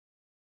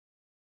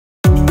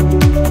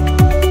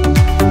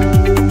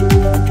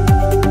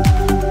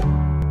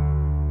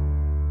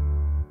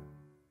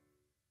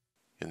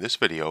this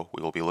video,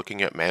 we will be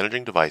looking at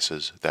managing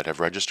devices that have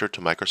registered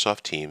to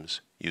Microsoft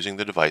Teams using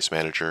the Device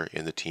Manager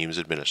in the Teams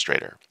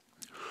Administrator.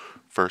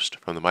 First,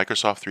 from the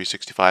Microsoft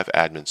 365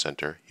 Admin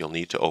Center, you'll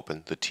need to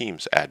open the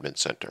Teams Admin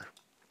Center.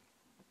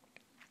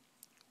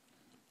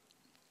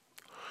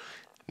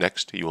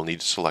 Next, you will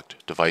need to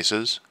select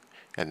Devices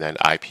and then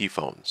IP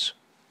Phones.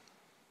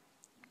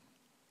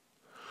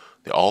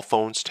 The All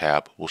Phones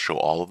tab will show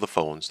all of the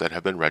phones that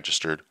have been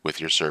registered with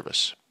your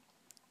service.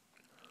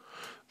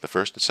 The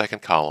first and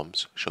second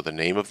columns show the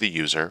name of the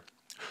user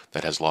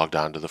that has logged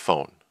on to the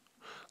phone.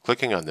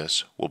 Clicking on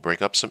this will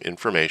bring up some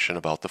information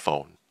about the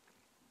phone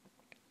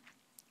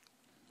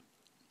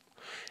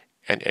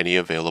and any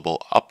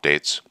available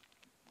updates.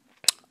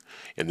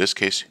 In this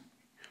case,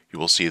 you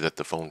will see that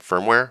the phone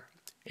firmware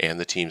and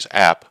the Teams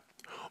app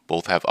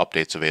both have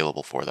updates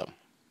available for them.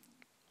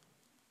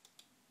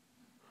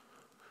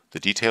 The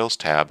Details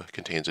tab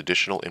contains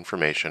additional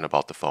information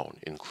about the phone,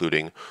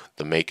 including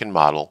the make and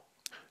model,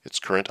 its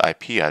current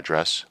IP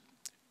address,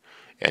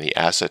 any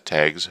asset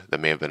tags that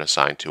may have been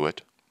assigned to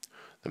it,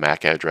 the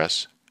MAC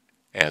address,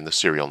 and the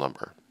serial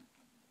number.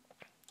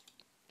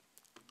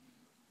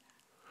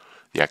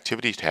 The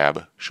Activity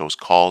tab shows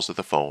calls that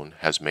the phone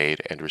has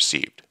made and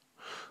received.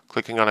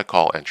 Clicking on a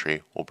call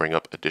entry will bring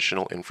up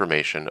additional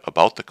information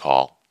about the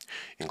call,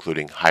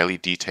 including highly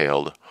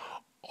detailed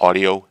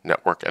audio,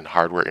 network, and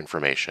hardware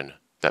information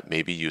that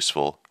may be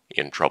useful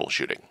in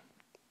troubleshooting.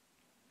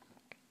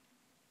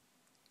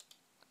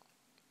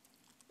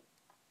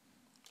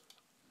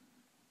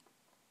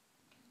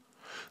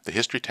 The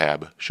History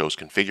tab shows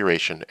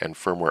configuration and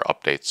firmware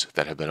updates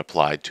that have been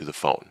applied to the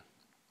phone.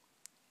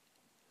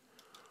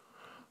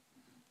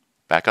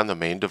 Back on the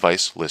main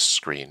device list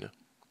screen,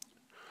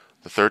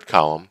 the third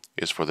column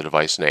is for the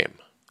device name.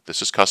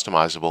 This is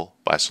customizable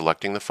by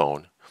selecting the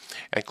phone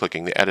and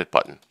clicking the Edit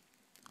button.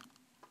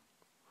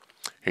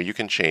 Here you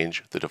can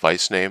change the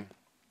device name,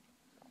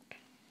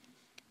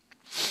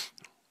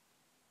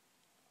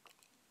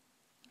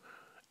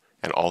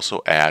 and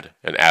also add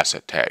an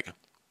asset tag.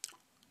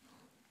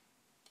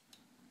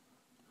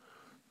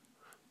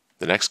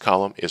 The next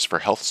column is for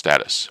health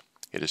status.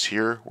 It is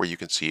here where you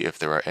can see if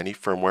there are any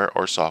firmware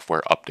or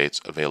software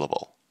updates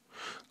available.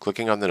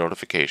 Clicking on the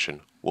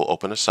notification will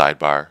open a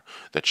sidebar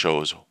that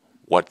shows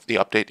what the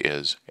update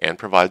is and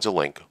provides a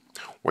link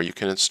where you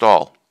can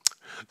install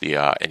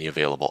any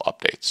available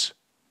updates.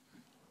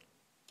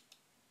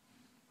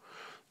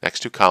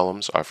 Next two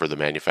columns are for the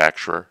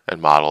manufacturer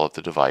and model of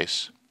the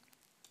device.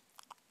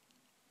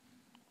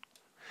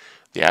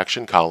 The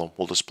Action column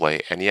will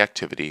display any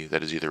activity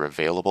that is either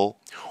available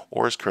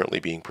or is currently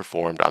being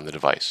performed on the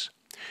device.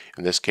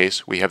 In this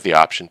case, we have the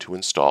option to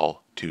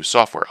install 2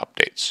 software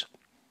updates.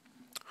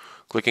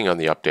 Clicking on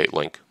the Update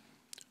link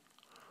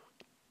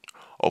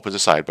opens a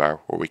sidebar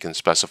where we can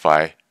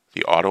specify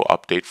the auto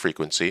update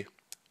frequency.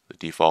 The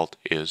default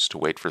is to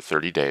wait for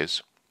 30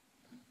 days.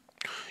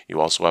 You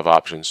also have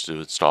options to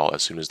install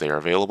as soon as they are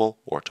available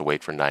or to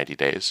wait for 90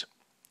 days.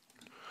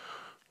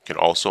 You can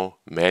also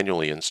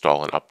manually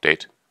install an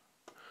update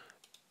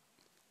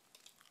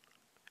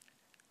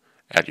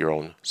at your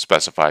own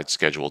specified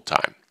scheduled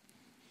time.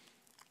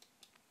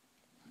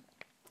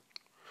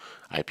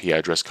 IP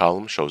address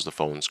column shows the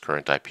phone's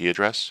current IP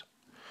address.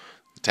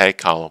 The tag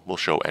column will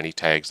show any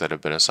tags that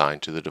have been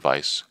assigned to the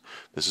device.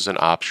 This is an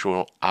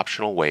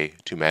optional way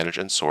to manage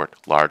and sort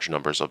large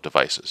numbers of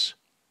devices.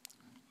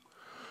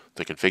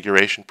 The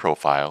configuration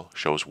profile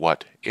shows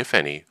what, if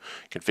any,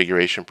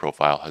 configuration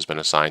profile has been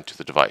assigned to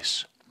the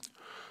device.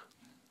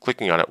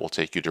 Clicking on it will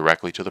take you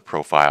directly to the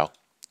profile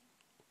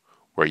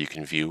where you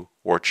can view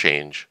or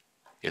change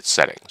its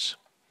settings.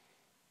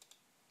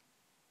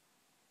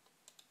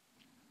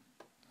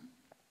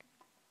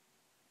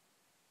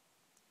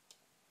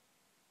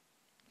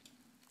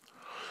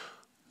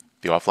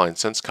 The Offline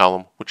Since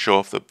column would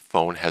show if the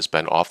phone has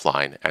been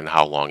offline and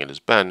how long it has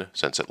been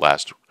since it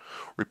last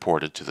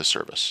reported to the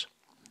service.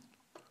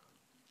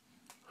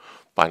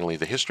 Finally,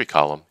 the History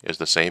column is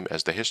the same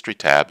as the History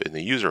tab in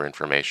the user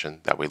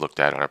information that we looked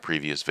at on a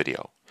previous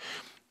video.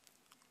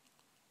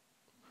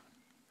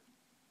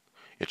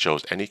 It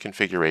shows any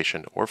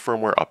configuration or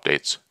firmware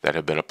updates that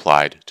have been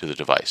applied to the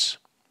device.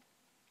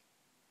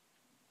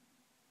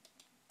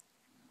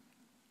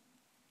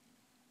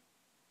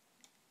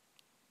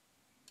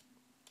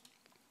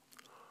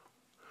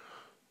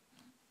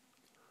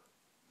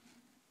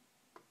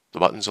 The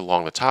buttons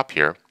along the top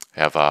here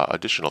have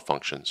additional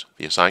functions.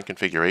 The Assign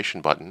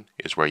Configuration button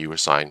is where you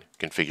assign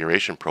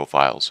configuration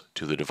profiles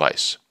to the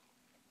device.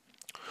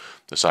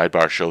 The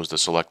sidebar shows the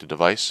selected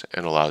device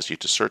and allows you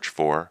to search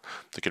for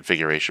the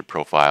configuration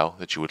profile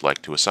that you would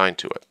like to assign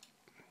to it.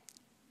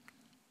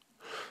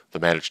 The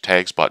Manage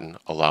Tags button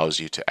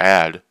allows you to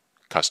add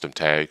custom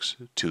tags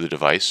to the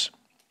device.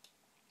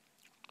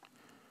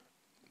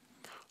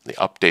 The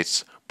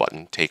Updates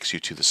button takes you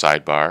to the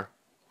sidebar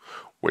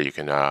where you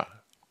can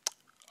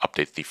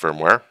update the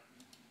firmware.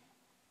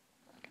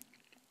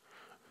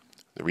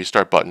 The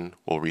Restart button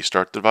will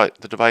restart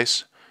the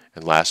device,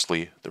 and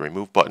lastly, the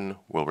Remove button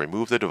will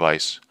remove the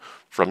device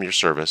from your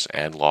service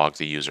and log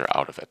the user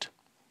out of it.